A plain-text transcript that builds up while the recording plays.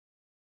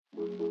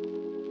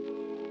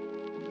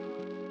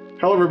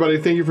Hello everybody,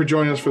 thank you for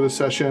joining us for this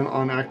session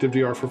on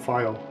ActiveDR for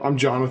File. I'm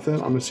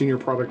Jonathan, I'm a Senior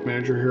Product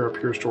Manager here at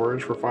Pure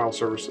Storage for File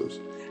Services.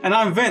 And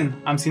I'm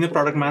Vin, I'm Senior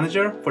Product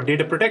Manager for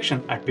Data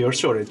Protection at Pure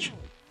Storage.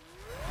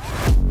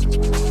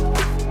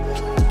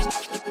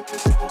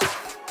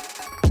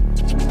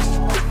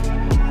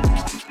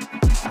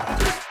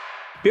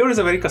 Pure is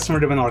a very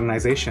customer-driven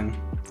organization,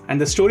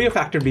 and the story of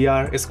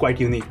ActiveDR is quite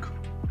unique.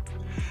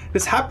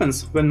 This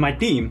happens when my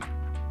team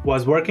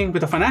was working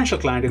with a financial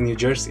client in New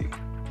Jersey.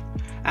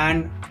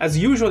 And as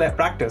usual at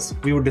practice,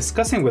 we were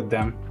discussing with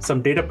them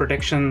some data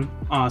protection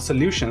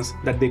solutions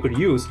that they could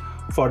use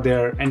for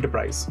their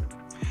enterprise.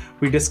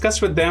 We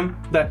discussed with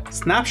them the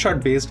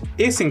snapshot-based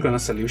asynchronous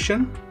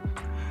solution.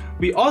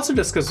 We also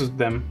discussed with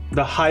them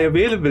the high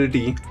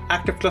availability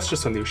active cluster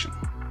solution.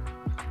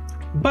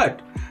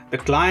 But the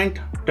client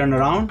turned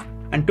around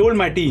and told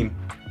my team,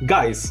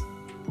 guys,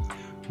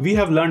 we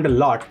have learned a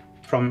lot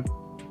from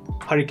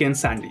Hurricane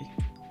Sandy.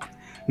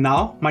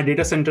 Now my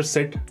data centers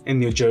sit in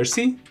New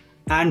Jersey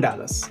and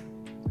Dallas.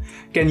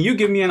 Can you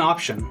give me an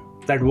option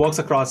that works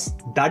across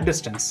that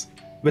distance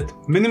with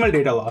minimal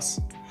data loss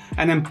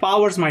and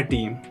empowers my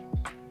team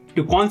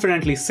to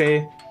confidently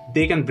say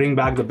they can bring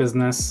back the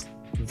business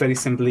very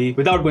simply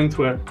without going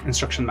through an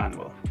instruction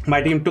manual?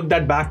 My team took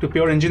that back to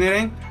Pure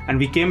Engineering and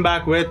we came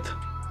back with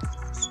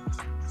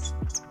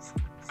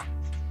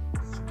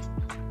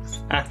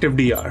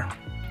ActiveDR.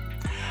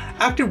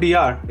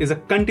 ActiveDR is a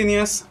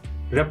continuous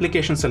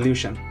replication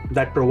solution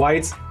that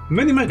provides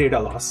minimal data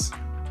loss.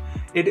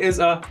 It is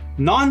a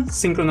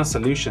non-synchronous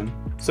solution,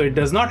 so it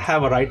does not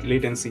have a write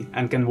latency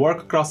and can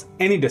work across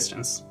any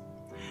distance.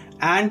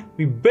 And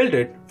we built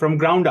it from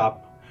ground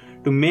up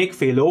to make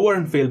failover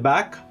and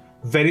failback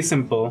very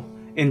simple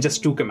in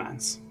just 2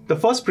 commands. The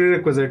first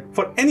prerequisite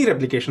for any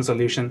replication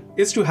solution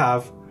is to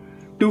have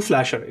 2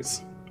 flash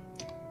arrays.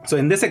 So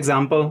in this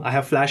example, I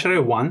have flash array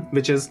 1,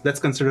 which is,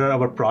 let's consider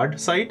our prod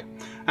site,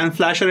 and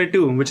flash array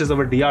 2, which is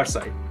our DR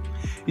site.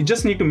 You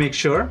just need to make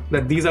sure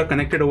that these are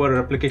connected over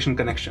a replication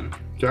connection.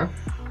 Okay.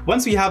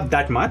 Once we have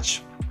that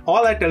much,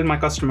 all I tell my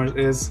customers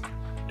is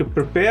to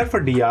prepare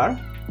for DR,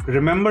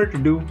 remember to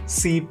do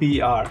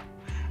CPR.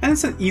 And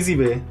it's an easy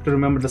way to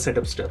remember the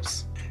setup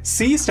steps.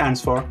 C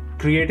stands for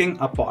creating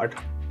a pod.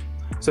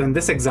 So in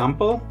this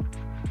example,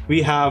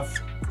 we have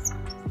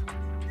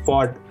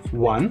pod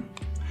 1,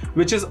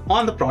 which is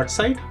on the prod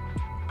site.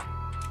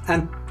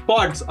 And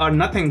pods are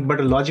nothing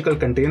but a logical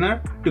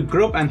container to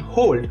group and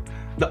hold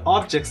the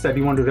objects that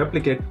you want to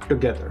replicate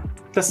together.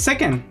 The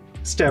second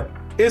step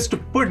is to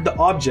put the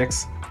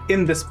objects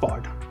in this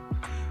pod.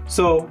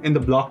 So in the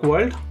block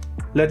world,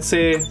 let's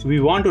say we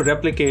want to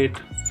replicate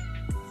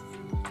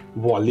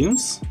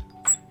volumes.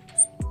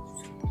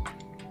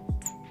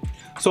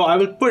 So I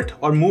will put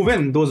or move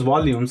in those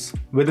volumes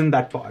within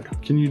that pod.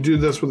 Can you do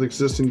this with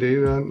existing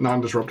data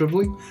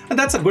non-disruptively? And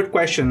that's a good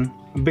question,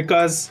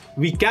 because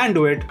we can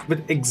do it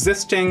with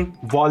existing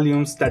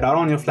volumes that are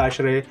on your flash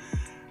array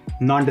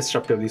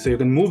non-disruptively. So you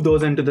can move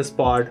those into this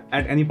pod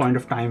at any point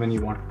of time when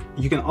you want.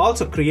 You can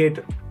also create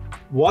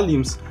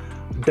volumes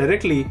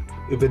directly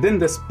within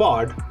this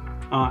pod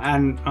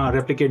and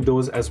replicate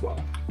those as well.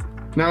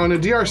 Now in a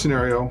DR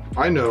scenario,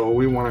 I know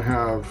we want to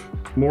have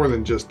more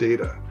than just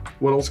data.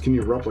 What else can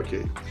you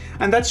replicate?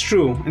 And that's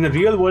true. In a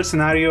real world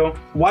scenario,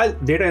 while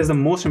data is the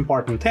most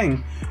important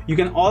thing, you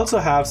can also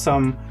have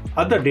some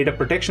other data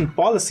protection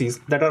policies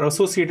that are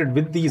associated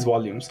with these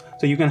volumes.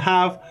 So you can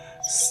have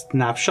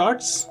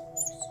snapshots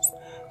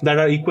that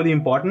are equally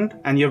important,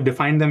 and you have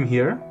defined them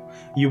here.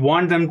 You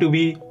want them to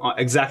be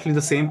exactly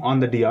the same on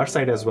the DR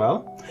side as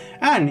well.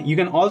 And you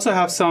can also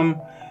have some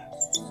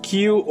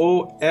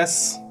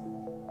QoS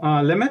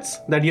limits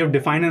that you have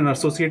defined and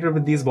associated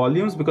with these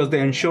volumes, because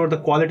they ensure the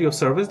quality of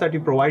service that you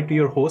provide to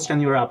your host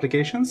and your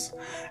applications.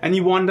 And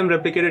you want them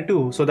replicated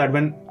too, so that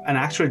when an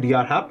actual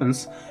DR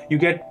happens, you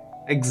get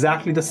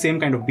exactly the same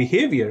kind of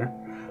behavior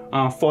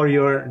for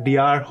your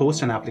DR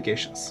host and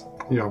applications.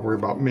 You don't worry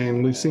about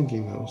manually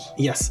syncing those.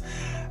 Yes.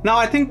 Now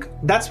I think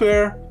that's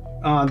where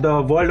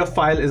the world of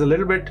file is a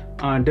little bit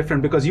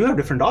different, because you have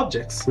different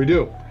objects. We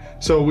do.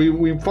 So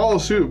we follow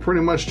suit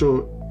pretty much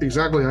to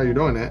exactly how you're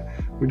doing it.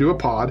 We do a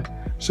pod.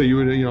 So you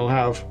would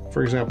have,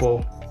 for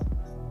example,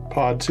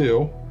 pod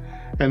 2,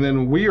 and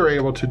then we are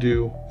able to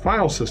do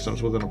file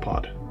systems within a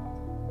pod.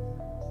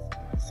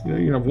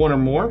 You have 1 or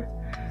more,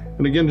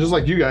 and again, just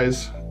like you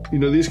guys,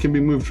 these can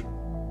be moved.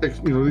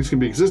 These can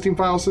be existing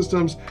file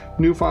systems,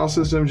 new file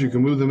systems. You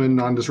can move them in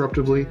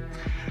non-disruptively.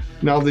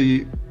 Now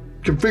the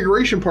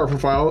configuration part for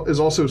file is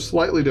also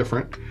slightly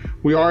different.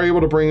 We are able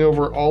to bring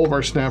over all of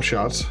our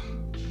snapshots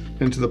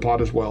into the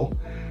pod as well,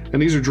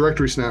 and these are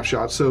directory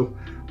snapshots. So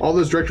all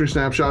those directory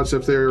snapshots,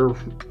 if they're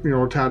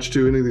attached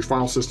to any of these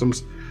file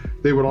systems,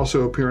 they would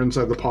also appear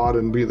inside the pod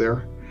and be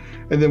there.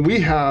 And then we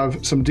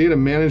have some data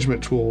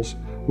management tools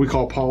we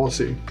call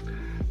policies.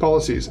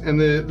 And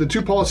the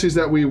 2 policies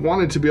that we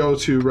wanted to be able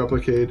to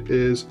replicate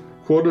is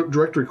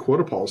directory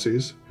quota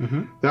policies.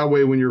 That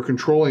way, when you're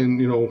controlling,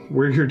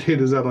 where your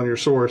data is at on your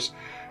source,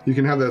 you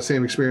can have that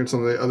same experience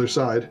on the other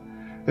side.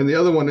 And the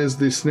other one is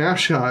the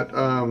snapshot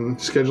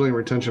scheduling and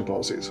retention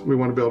policies. We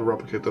want to be able to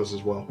replicate those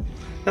as well.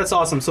 That's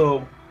awesome.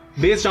 So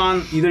based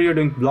on either you're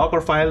doing block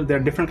or file, they're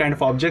different kind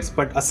of objects,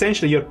 but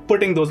essentially you're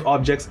putting those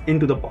objects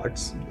into the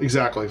pods.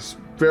 Exactly. It's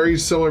very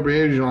similar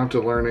behavior. You don't have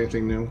to learn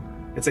anything new.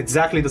 It's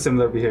exactly the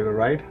similar behavior,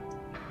 right?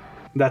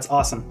 That's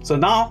awesome. So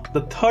now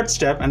the third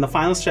step and the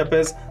final step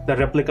is the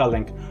replica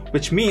link,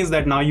 which means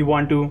that now you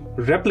want to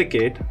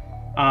replicate,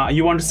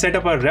 you want to set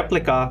up a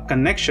replica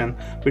connection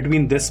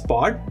between this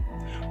pod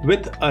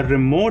with a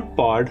remote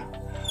pod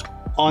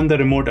on the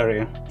remote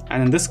array.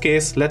 And in this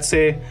case, let's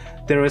say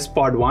there is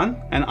pod 1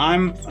 and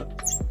I'm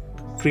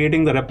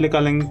creating the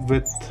replica link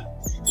with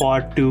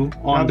pod 2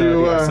 on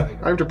the other side.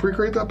 I have to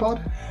pre-create that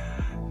pod?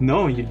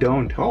 No, you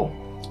don't. Oh.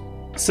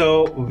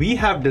 So we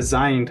have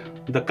designed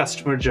the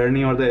customer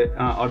journey or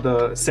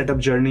the setup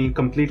journey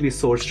completely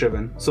source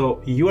driven.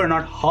 So you are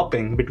not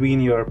hopping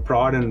between your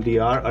prod and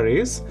DR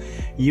arrays.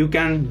 You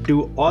can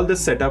do all the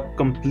setup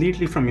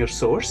completely from your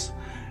source.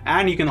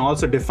 And you can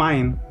also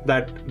define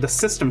that the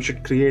system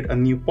should create a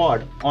new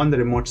pod on the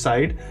remote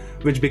side,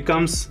 which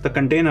becomes the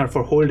container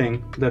for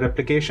holding the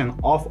replication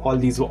of all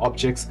these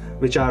objects,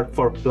 which are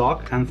for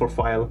block and for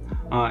file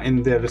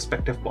in their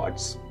respective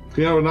pods.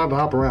 You know, not to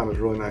hop around is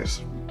really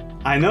nice.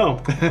 I know.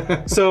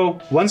 So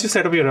once you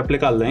set up your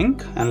replica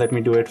link, and let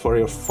me do it for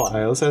your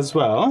files as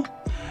well,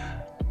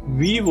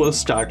 we will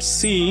start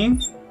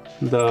seeing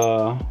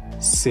the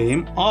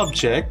same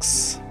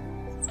objects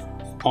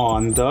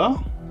on the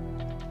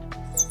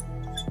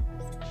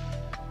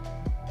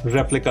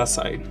replica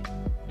side.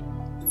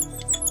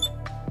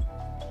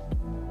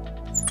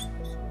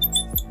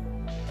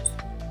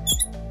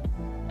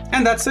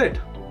 And that's it.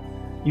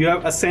 You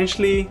have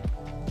essentially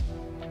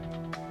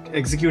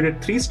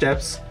executed 3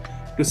 steps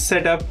to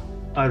set up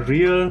a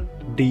real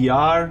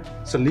DR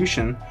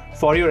solution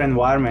for your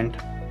environment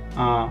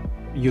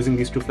using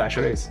these 2 flash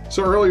arrays.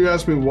 So earlier you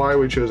asked me why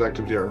we chose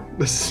ActiveDR.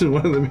 This is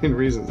one of the main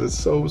reasons. It's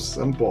so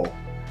simple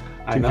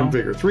to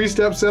configure.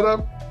 3-step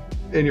setup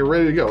and you're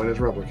ready to go and it's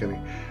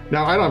replicating.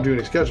 Now I don't have to do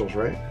any schedules,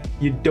 right?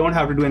 You don't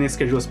have to do any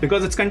schedules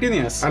because it's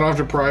continuous. I don't have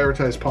to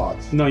prioritize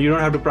pods. No, you don't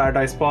have to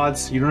prioritize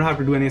pods. You don't have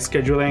to do any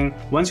scheduling.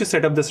 Once you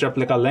set up this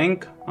replica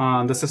link,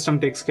 the system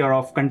takes care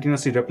of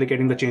continuously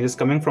replicating the changes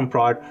coming from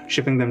prod,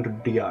 shipping them to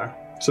DR.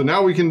 So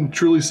now we can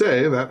truly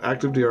say that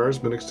ActiveDR has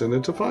been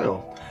extended to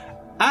file.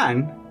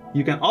 And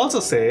you can also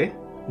say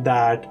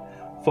that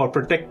for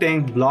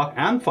protecting block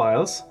and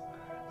files,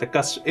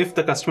 if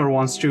the customer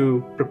wants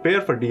to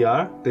prepare for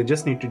DR, they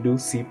just need to do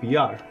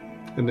CPR.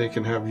 And they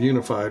can have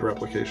unified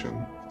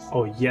replication.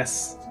 Oh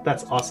yes,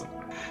 that's awesome.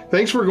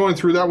 Thanks for going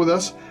through that with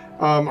us.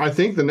 I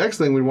think the next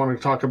thing we want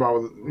to talk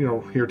about,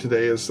 here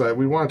today is that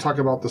we want to talk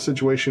about the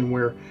situation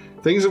where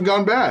things have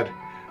gone bad,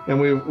 and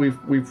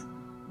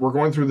we're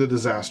going through the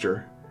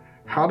disaster.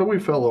 How do we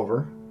fail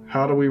over?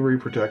 How do we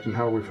re-protect, and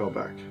how do we fail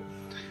back?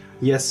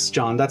 Yes,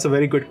 John, that's a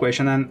very good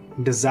question. And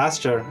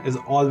disaster is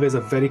always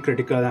a very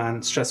critical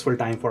and stressful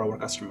time for our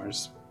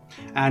customers.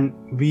 And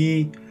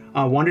we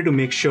wanted to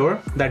make sure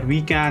that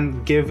we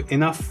can give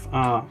enough,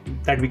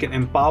 that we can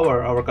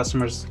empower our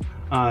customers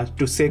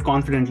to say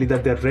confidently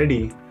that they're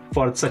ready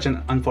for such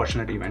an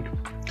unfortunate event.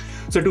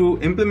 So to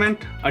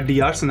implement a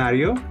DR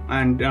scenario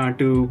and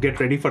to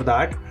get ready for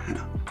that,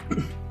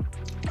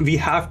 we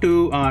have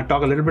to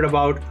talk a little bit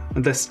about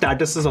the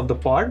statuses of the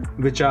pod,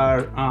 which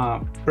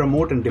are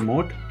promote and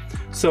demote.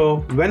 So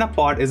when a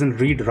pod is in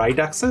read-write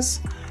access,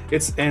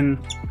 it's in...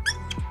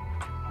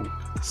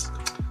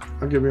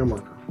 I'll give you a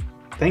marker.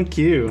 Thank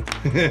you.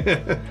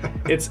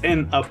 It's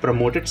in a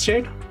promoted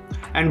state.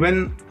 And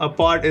when a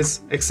pod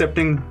is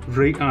accepting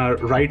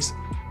reads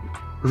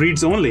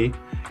only,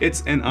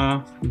 it's in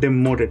a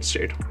demoted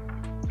state.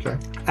 Okay.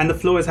 And the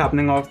flow is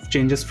happening of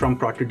changes from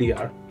prod to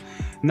DR.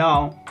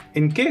 Now,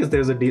 in case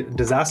there's a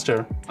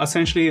disaster,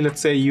 essentially,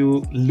 let's say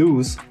you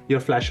lose your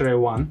flash array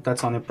 1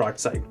 that's on your prod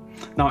side.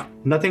 Now,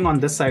 nothing on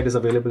this side is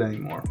available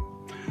anymore.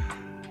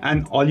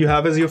 And all you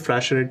have is your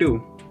flash array 2.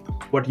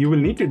 What you will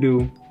need to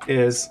do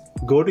is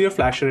go to your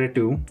flash array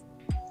 2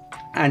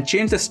 and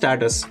change the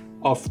status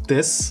of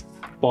this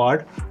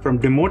pod from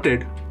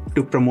demoted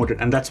to promoted.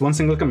 And that's one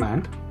single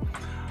command.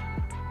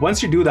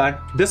 Once you do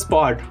that, this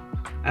pod,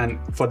 and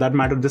for that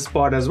matter, this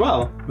pod as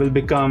well, will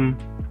become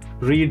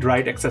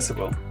read-write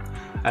accessible.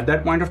 At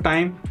that point of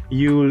time,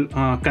 you'll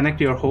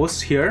connect your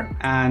host here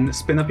and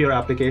spin up your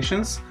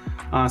applications.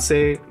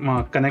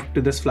 Connect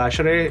to this flash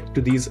array,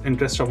 to these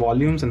interest of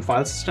volumes and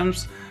file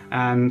systems,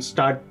 and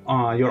start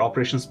your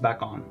operations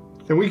back on.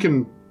 And we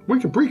can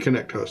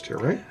pre-connect host here,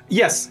 right?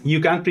 Yes,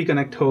 you can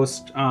pre-connect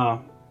host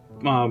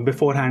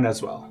beforehand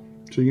as well.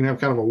 So you can have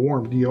kind of a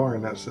warm DR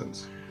in that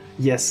sense.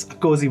 Yes, a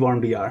cozy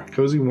warm DR.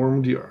 Cozy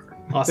warm DR.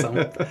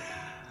 Awesome.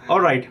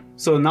 All right,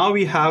 so now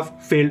we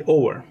have failed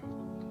over.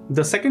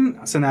 The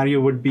second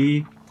scenario would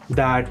be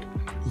that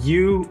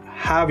you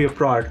have your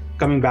prod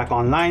coming back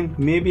online,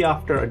 maybe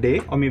after a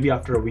day or maybe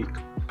after a week.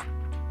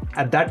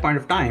 At that point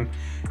of time,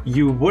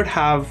 you would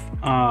have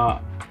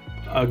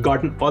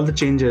gotten all the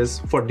changes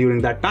for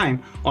during that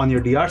time on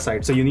your DR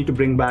side. So you need to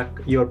bring back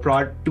your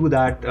prod to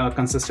that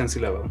consistency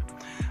level.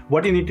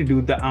 what you need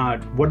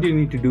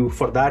to do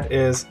for that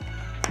is,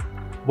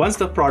 once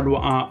the prod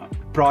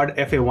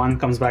FA1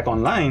 comes back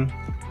online,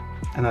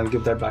 and I'll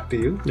give that back to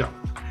you. Yeah.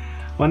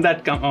 When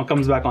that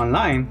comes back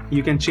online,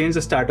 you can change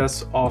the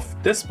status of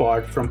this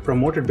pod from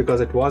promoted, because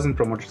it was in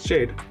promoted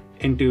state,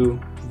 into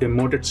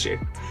demoted state.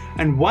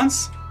 And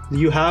once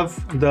you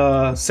have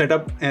the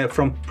setup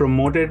from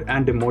promoted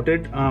and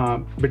demoted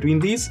between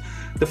these,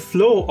 the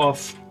flow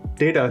of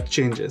data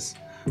changes.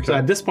 Okay. So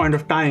at this point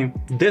of time,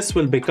 this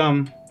will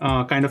become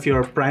kind of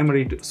your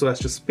primary, so as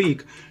to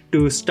speak,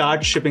 to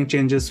start shipping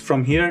changes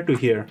from here to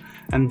here.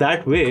 And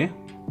that way,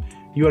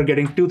 you are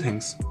getting two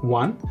things.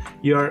 One,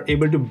 you're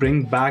able to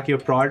bring back your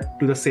prod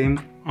to the same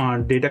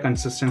data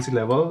consistency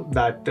level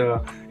that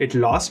it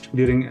lost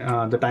during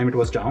the time it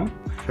was down.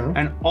 Okay.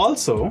 And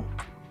also,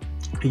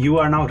 you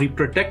are now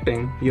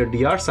reprotecting your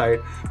DR side,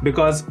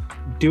 because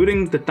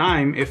during the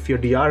time, if your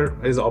DR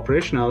is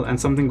operational and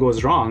something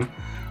goes wrong,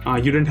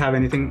 you didn't have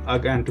anything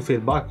again to fall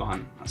back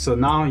on. So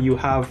now you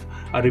have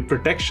a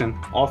reprotection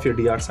of your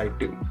DR side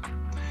too.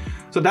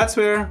 So that's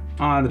where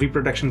the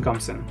reprotection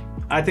comes in.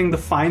 I think the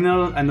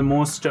final and the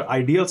most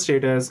ideal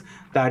state is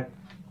that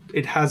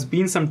it has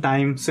been some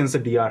time since the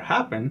DR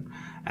happened,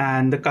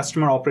 and the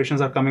customer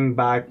operations are coming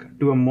back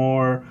to a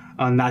more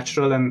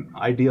natural and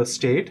ideal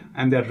state,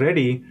 and they're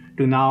ready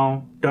to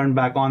now turn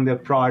back on their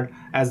prod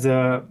as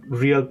a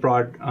real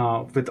prod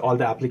with all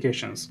the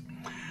applications.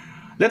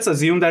 Let's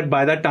assume that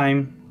by that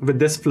time, with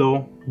this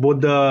flow,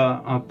 both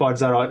the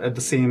pods are at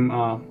the same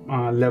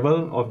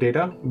level of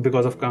data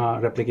because of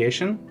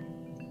replication.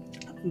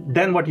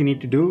 Then what you need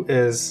to do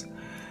is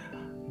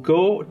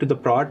go to the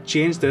prod,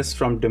 change this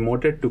from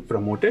demoted to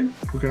promoted.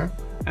 Okay.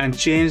 And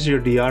change your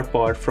DR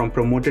pod from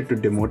promoted to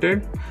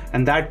demoted.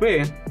 And that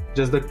way,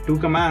 just the two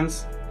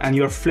commands, and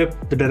you're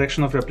flipped the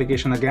direction of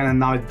replication again. And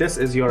now this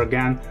is your,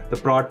 again, the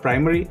prod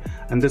primary,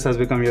 and this has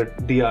become your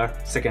DR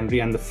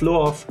secondary. And the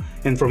flow of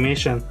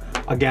information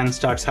again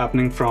starts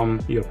happening from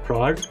your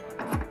prod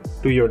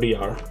to your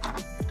DR.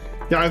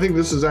 Yeah, I think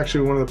this is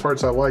actually one of the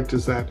parts I liked,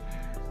 is that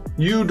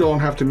you don't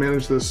have to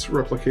manage this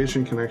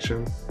replication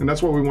connection. And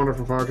that's what we wanted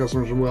from our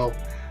customers as well,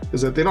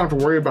 is that they don't have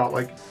to worry about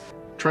like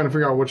trying to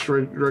figure out which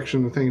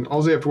direction the thing.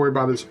 All they have to worry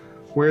about is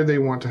where they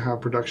want to have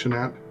production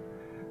at,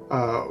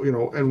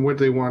 and what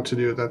they want to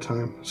do at that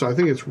time. So I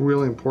think it's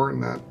really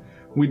important that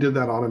we did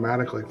that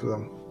automatically for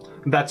them.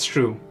 That's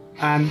true.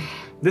 And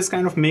this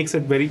kind of makes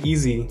it very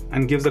easy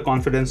and gives the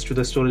confidence to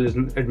the storage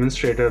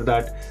administrator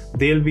that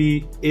they'll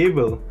be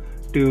able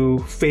to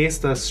face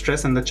the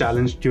stress and the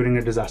challenge during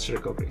a disaster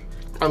recovery.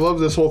 I love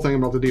this whole thing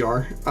about the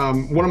DR.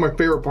 One of my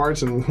favorite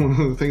parts, and one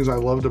of the things I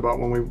loved about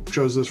when we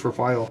chose this for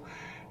File,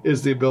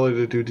 is the ability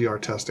to do DR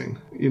testing.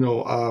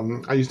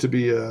 I used to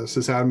be a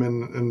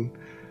sysadmin in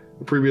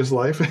a previous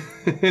life,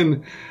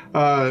 and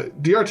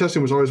DR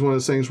testing was always one of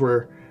those things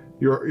where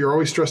you're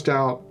always stressed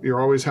out. You're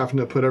always having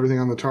to put everything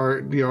on the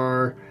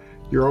DR.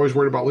 You're always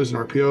worried about losing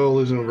RPO,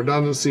 losing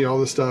redundancy, all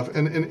this stuff.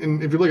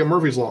 And if you look at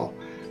Murphy's Law,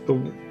 the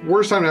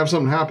worst time to have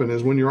something happen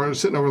is when you're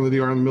sitting over in the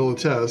DR in the middle of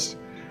the test,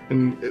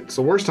 and it's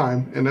the worst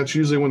time, and that's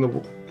usually when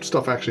the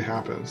stuff actually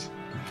happens.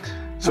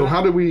 So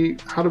how do we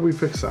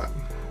fix that?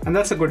 And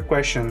that's a good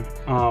question.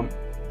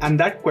 And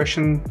that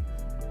question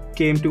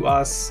came to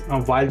us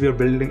while we were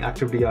building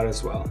ActiveDR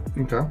as well.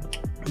 Okay.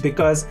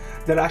 Because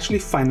there are actually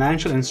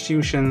financial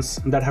institutions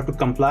that have to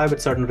comply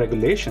with certain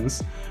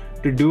regulations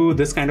to do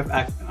this kind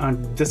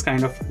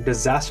of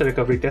disaster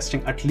recovery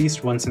testing at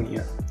least once in a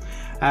year.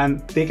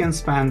 And they can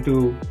span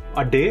to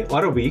a day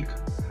or a week.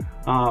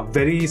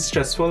 Very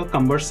stressful,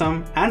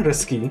 cumbersome, and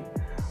risky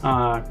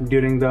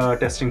during the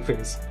testing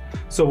phase.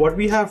 So what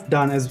we have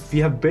done is we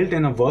have built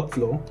in a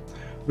workflow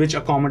which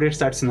accommodates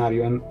that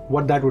scenario. And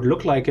what that would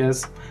look like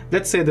is,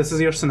 let's say this is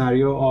your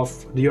scenario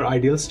of your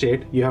ideal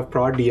state. You have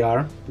prod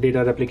DR, data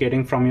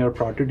replicating from your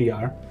prod to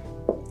DR.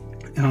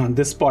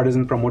 This pod is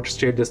in promoted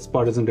state, this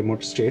pod is in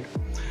demoted state.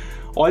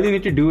 All you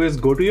need to do is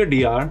go to your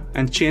DR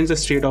and change the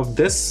state of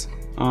this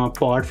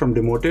pod from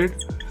demoted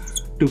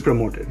to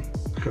promoted.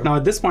 Okay. Now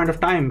at this point of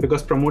time,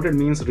 because promoted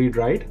means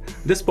read-write,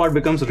 this pod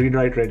becomes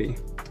read-write ready.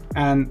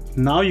 And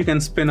now you can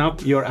spin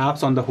up your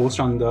apps on the host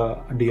on the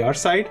DR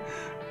side,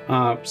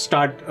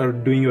 start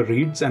doing your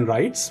reads and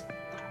writes,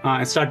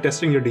 and start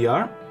testing your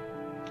DR.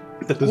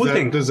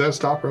 Does that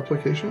stop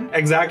replication?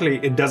 Exactly,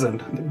 it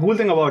doesn't. The cool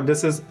thing about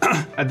this is,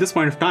 at this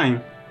point of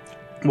time,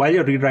 while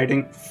you're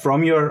rewriting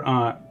from your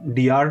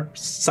DR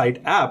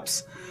site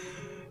apps,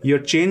 your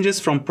changes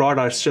from prod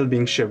are still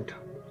being shipped.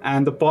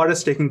 And the pod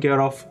is taking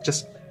care of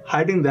just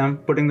hiding them,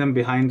 putting them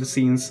behind the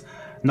scenes,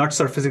 not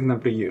surfacing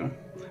them to you,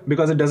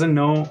 because it doesn't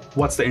know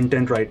what's the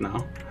intent right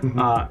now.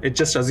 Mm-hmm. It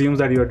just assumes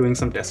that you are doing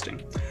some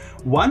testing.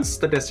 Once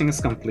the testing is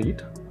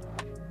complete,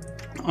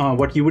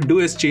 what you would do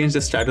is change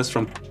the status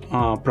from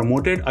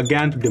promoted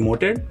again to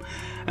demoted.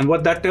 And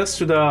what that tells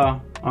to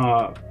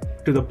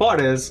the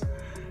pod is,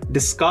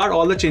 discard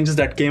all the changes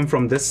that came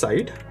from this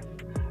side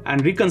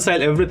and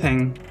reconcile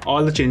everything,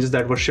 all the changes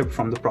that were shipped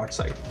from the prod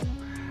side.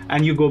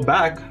 And you go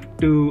back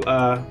to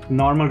a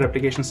normal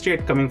replication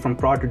state coming from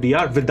prod to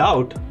DR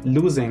without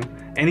losing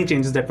any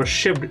changes that were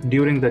shipped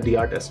during the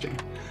DR testing.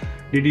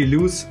 Did you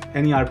lose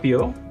any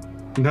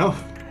RPO? No.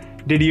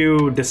 Did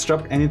you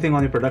disrupt anything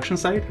on your production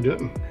side? I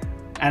didn't.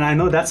 And I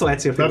know that's why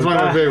it's your favorite.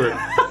 That's my favorite.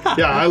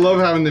 Yeah, I love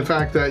having the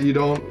fact that you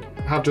don't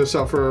have to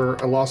suffer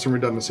a loss in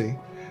redundancy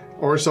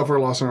or suffer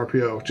a loss in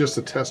RPO just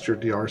to test your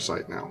DR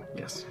site now.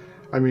 Yes.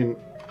 I mean,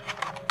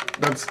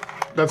 that's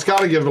got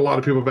to give a lot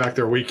of people back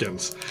their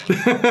weekends,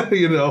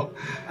 you know.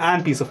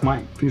 And peace of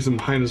mind. Peace of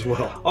mind as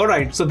well. All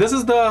right, so this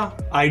is the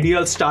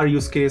ideal star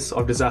use case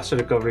of disaster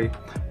recovery.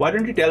 Why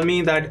don't you tell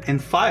me that in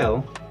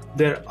File,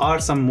 there are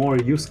some more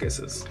use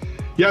cases?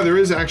 Yeah, there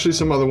is actually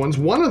some other ones.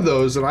 One of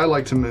those that I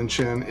like to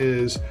mention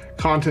is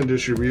content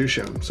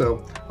distribution.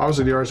 So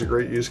obviously DR is a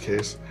great use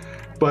case.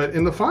 But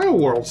in the file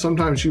world,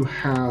 sometimes you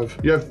have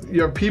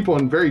people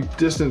in very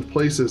distant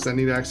places that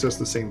need to access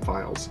the same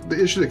files. The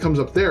issue that comes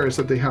up there is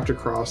that they have to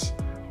cross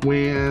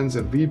WANs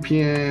and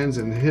VPNs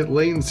and hit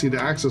latency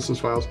to access those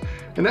files.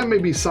 And that may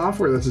be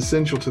software that's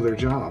essential to their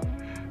job.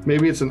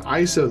 Maybe it's an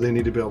ISO they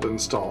need to be able to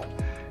install.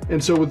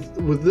 And so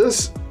with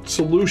this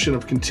solution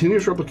of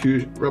continuous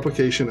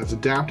replication that's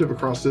adaptive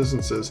across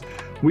distances,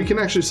 we can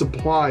actually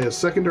supply a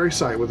secondary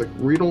site with a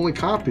read-only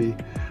copy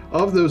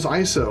of those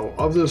ISO,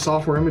 of those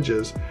software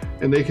images,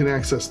 and they can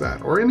access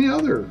that, or any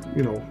other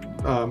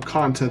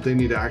content they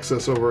need to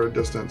access over a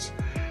distance.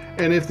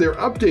 And if they're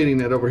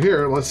updating it over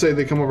here, let's say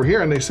they come over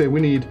here and they say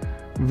we need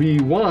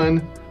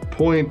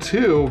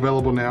v1.2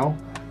 available now,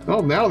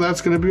 well, now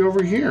that's going to be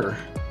over here,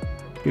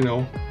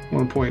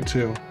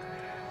 1.2.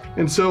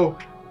 And so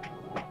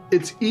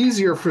it's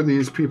easier for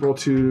these people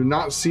to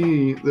not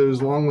see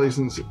those long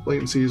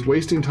latencies,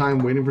 wasting time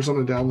waiting for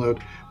something to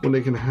download when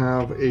they can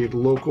have a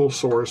local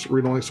source,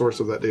 read-only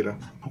source of that data.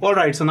 All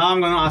right, so now I'm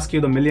going to ask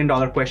you the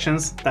million-dollar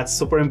questions that's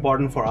super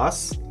important for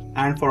us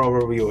and for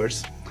our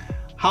viewers.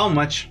 How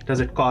much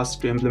does it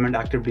cost to implement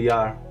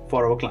ActiveDR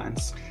for our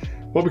clients?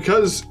 Well,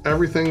 because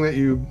every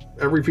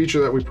feature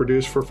that we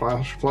produce for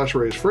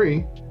FlashArray is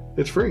free,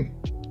 it's free.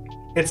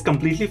 It's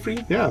completely free?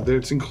 Yeah,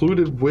 it's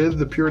included with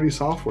the Purity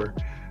software.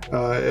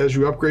 As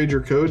you upgrade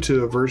your code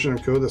to a version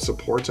of code that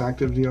supports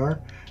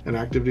ActiveDR and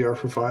ActiveDR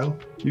for File,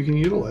 you can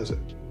utilize it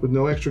with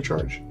no extra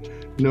charge.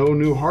 No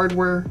new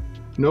hardware,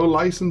 no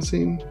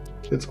licensing,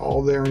 it's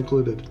all there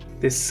included.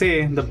 They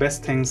say the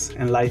best things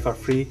in life are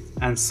free,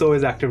 and so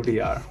is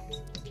ActiveDR.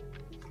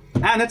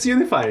 And it's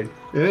unified.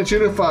 And it's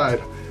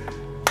unified.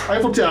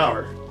 Eiffel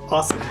Tower.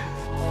 Awesome.